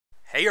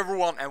Hey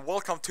everyone, and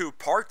welcome to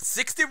part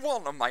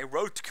 61 of my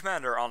Road to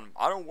Commander on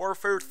Modern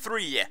Warfare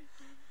 3.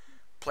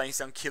 Playing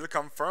some kill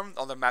confirmed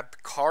on the map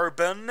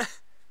Carbon.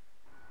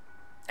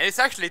 And it's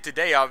actually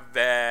today I've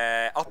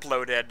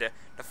uploaded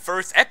the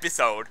first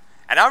episode.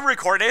 And I'm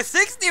recording a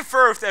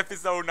 61st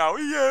episode now,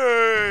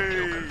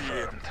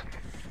 yay!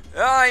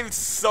 I'm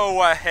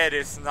so ahead,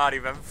 it's not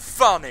even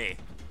funny.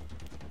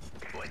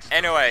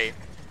 Anyway,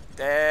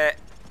 I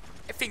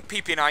think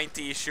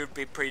PP90 should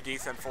be pretty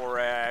decent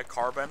for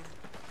Carbon.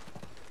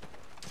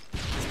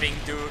 It's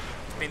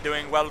been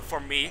doing well for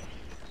me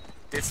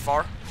this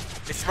far.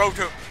 This road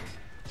to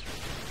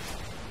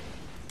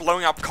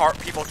blowing up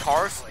people's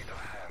cars.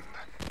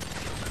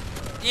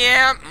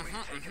 Yeah,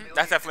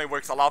 that definitely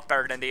works a lot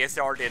better than the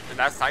ACR did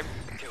last time.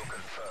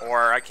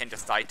 Or I can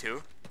just die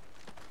too.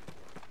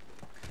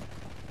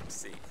 Let's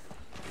see.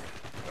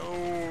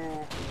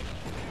 No.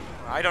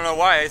 I don't know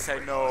why I say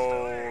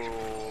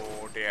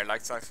no there,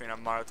 like something in a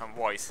marathon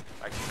voice.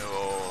 Like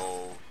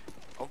no.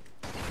 Oh.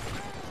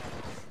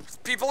 There's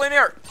people in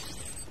here!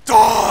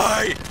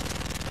 Die!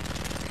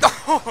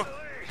 No!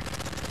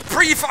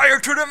 Pre-fire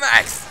to the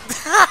max!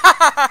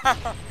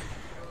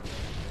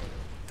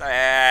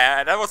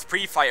 That was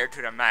pre-fire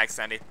to the max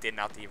and it did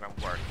not even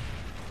work.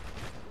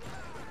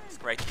 It's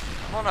great.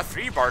 I'm on a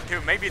 3-bar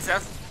too, maybe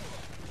that's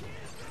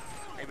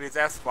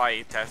why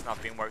it has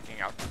not been working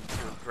out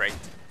too great.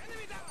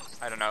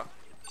 I don't know.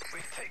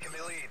 We've taken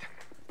the lead.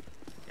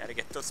 Gotta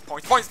get those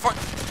points.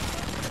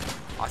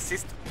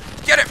 Assist.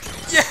 Get him!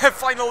 Yeah,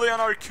 finally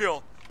another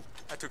kill.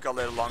 That took a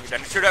little longer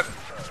than it should have.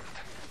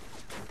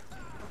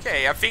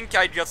 Okay, I think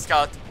I just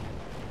got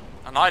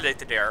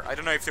annihilated there. I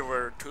don't know if there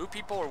were 2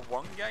 people or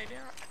 1 guy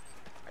there.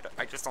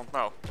 I just don't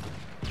know.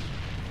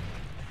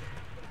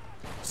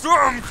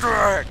 Storm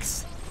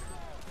cracks!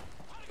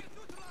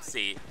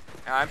 See.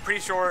 I'm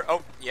pretty sure.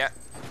 Oh, yeah.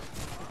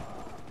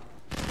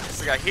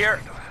 There's a guy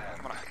here.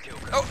 Come on.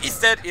 Oh, he's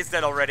dead. He's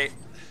dead already.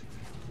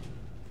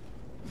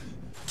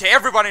 Okay,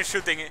 everyone is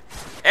shooting.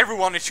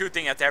 Everyone is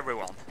shooting at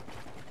everyone.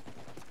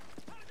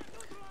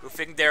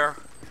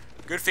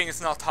 Good thing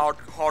it's not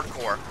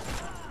hardcore.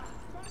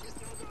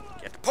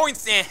 Get the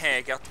points.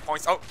 Yeah, got the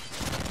points. Oh,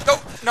 no,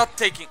 not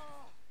taking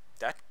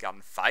that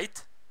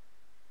gunfight.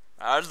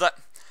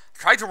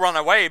 Tried to run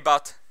away,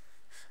 but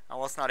I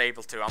was not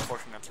able to,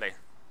 unfortunately.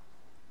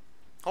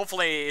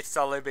 Hopefully, it's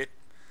a little bit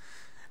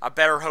a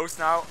better host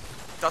now.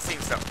 Does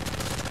seem so.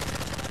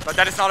 But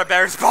that is not a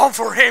better spawn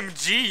for him.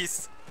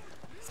 Jeez.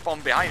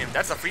 Spawn behind him.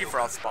 That's a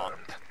free-for-all spawn.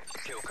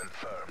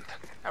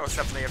 That was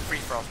definitely a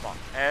free-for-all spawn.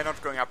 And not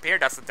going up here.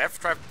 That's a death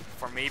trap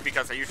for me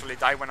because I usually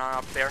die when I'm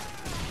up there.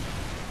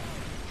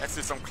 Let's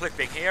do some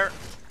clipping here.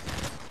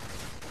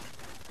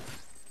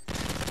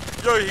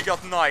 Yo, he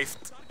got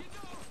knifed.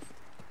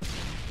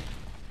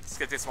 Let's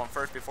get this one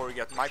first before we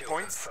get my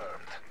points.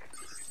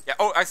 Yeah.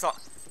 Oh, I saw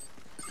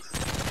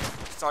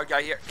a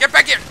guy here. Get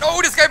back here!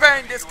 No, this guy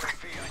behind this guy.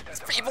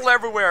 There's people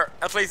everywhere.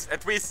 At least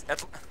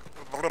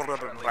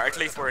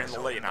we're in the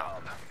lead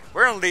now.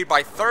 We're in the lead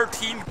by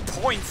 13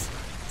 points.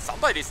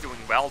 Somebody's doing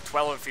well.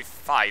 12 and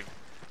 55.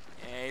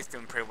 Yeah, he's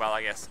doing pretty well,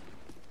 I guess.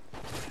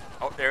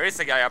 Oh, there is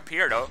a guy up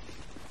here though.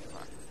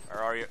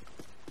 Where are you?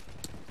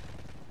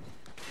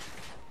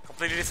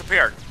 Completely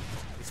disappeared.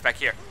 He's back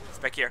here. He's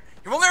back here.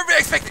 You will never be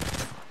expected.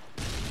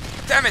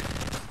 Damn it!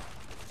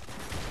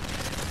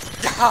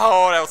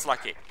 Oh, that was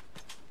lucky.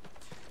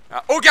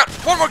 Oh god,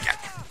 one more guy!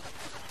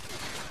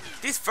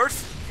 This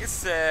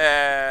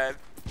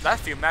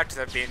last few matches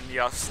have been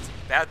just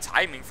bad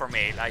timing for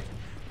me. Like,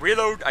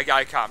 reload, a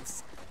guy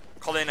comes.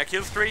 Call in a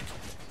kill streak,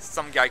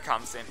 some guy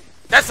comes in.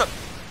 That's a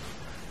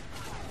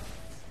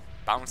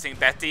bouncing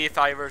Betty if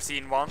I've ever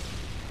seen one.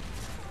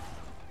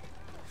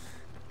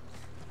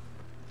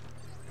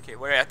 Okay,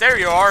 where at? There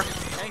you are!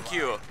 Thank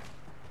you.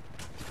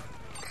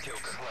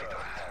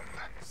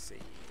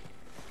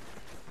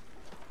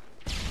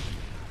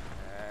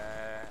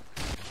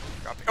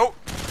 Oh!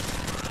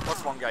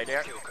 What's one guy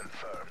there?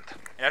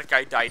 And that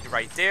guy died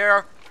right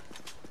there.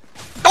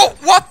 Oh!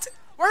 What?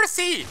 Where is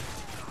he?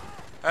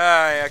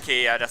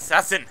 Okay, the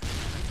assassin.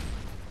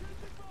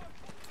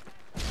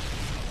 Oh,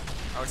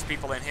 there's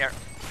people in here.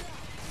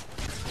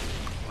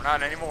 We're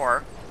not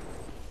anymore.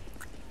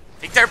 I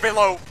think they're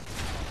below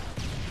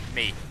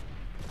me.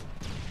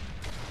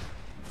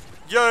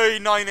 Yay,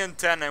 9 and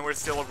 10, and we're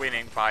still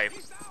winning by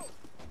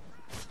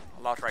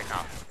a lot right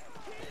now.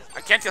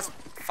 I can't just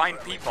find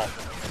people.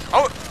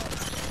 Oh!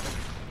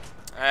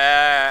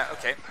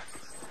 Okay.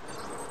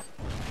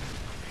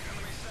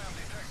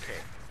 Okay.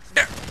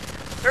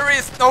 There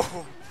is no!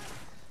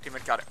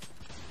 Teammate got it.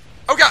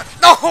 Oh god!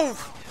 No!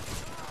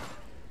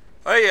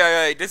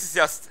 Hey, this is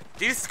just...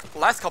 These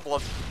last couple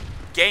of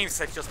games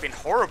have just been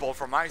horrible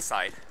from my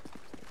side.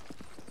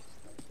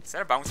 Is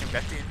that a bouncing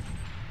Betty?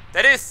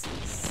 That is...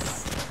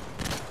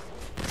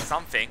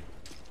 something.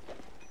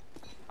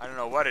 I don't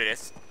know what it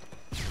is.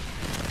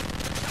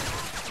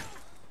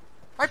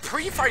 My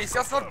pre-fire is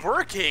just not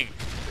working!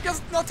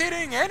 Just not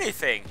hitting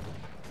anything!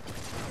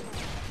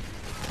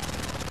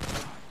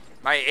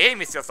 My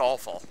aim is just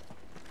awful.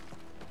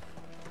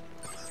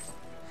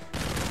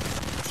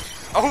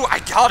 Oh, I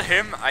got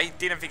him! I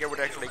didn't think I would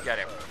actually get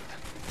him.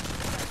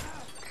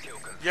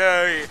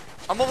 Yay!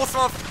 I'm almost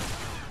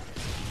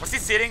off. Was he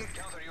sitting?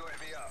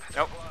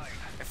 Nope.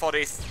 I thought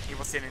he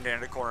was sitting there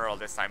in the corner all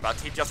this time, but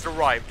he just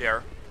arrived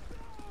there.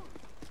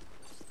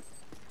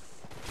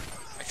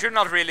 I should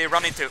not really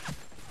run into.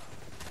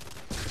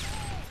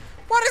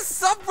 What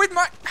is up with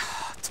my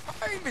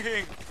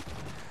timing?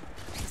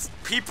 There's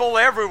people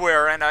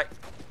everywhere, and I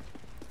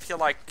feel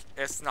like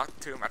there's not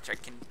too much I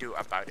can do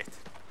about it.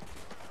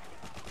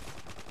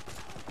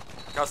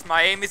 Because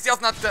my aim is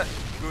just not that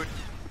good.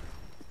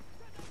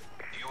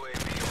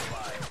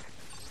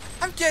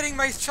 I'm getting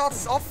my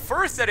shots off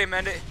first at him,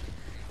 and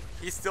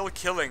he's still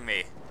killing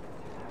me.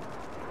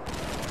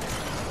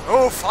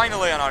 Oh,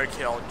 finally another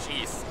kill.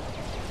 Jeez,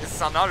 this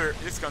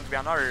is going to be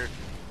another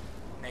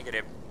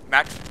negative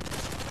match.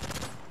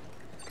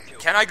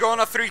 Can I go on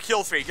a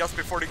 3-kill streak just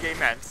before the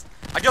game ends?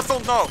 I just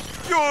don't know.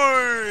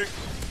 Yay!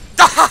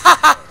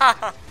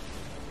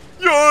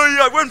 Yay!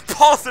 I went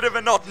positive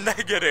and not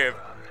negative.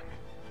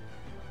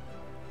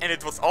 And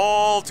it was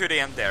all to the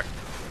end there.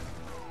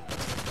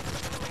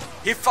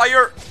 He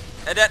fire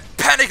and then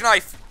panic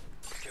knife.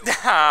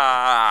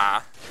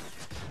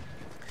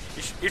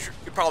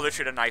 You probably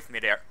should have knifed me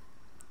there.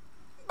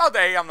 But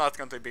hey, I'm not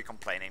going to be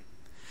complaining.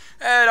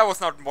 That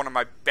was not one of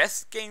my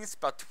best games,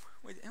 but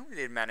we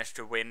did manage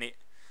to win it.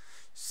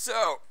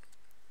 So,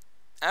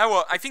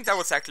 well, I think that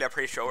was actually a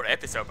pretty short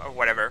episode or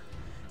whatever.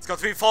 It's going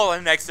to be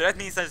following next, so that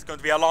means that it's going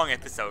to be a long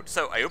episode.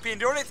 So, I hope you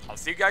enjoyed it. I'll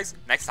see you guys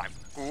next time.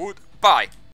 Goodbye.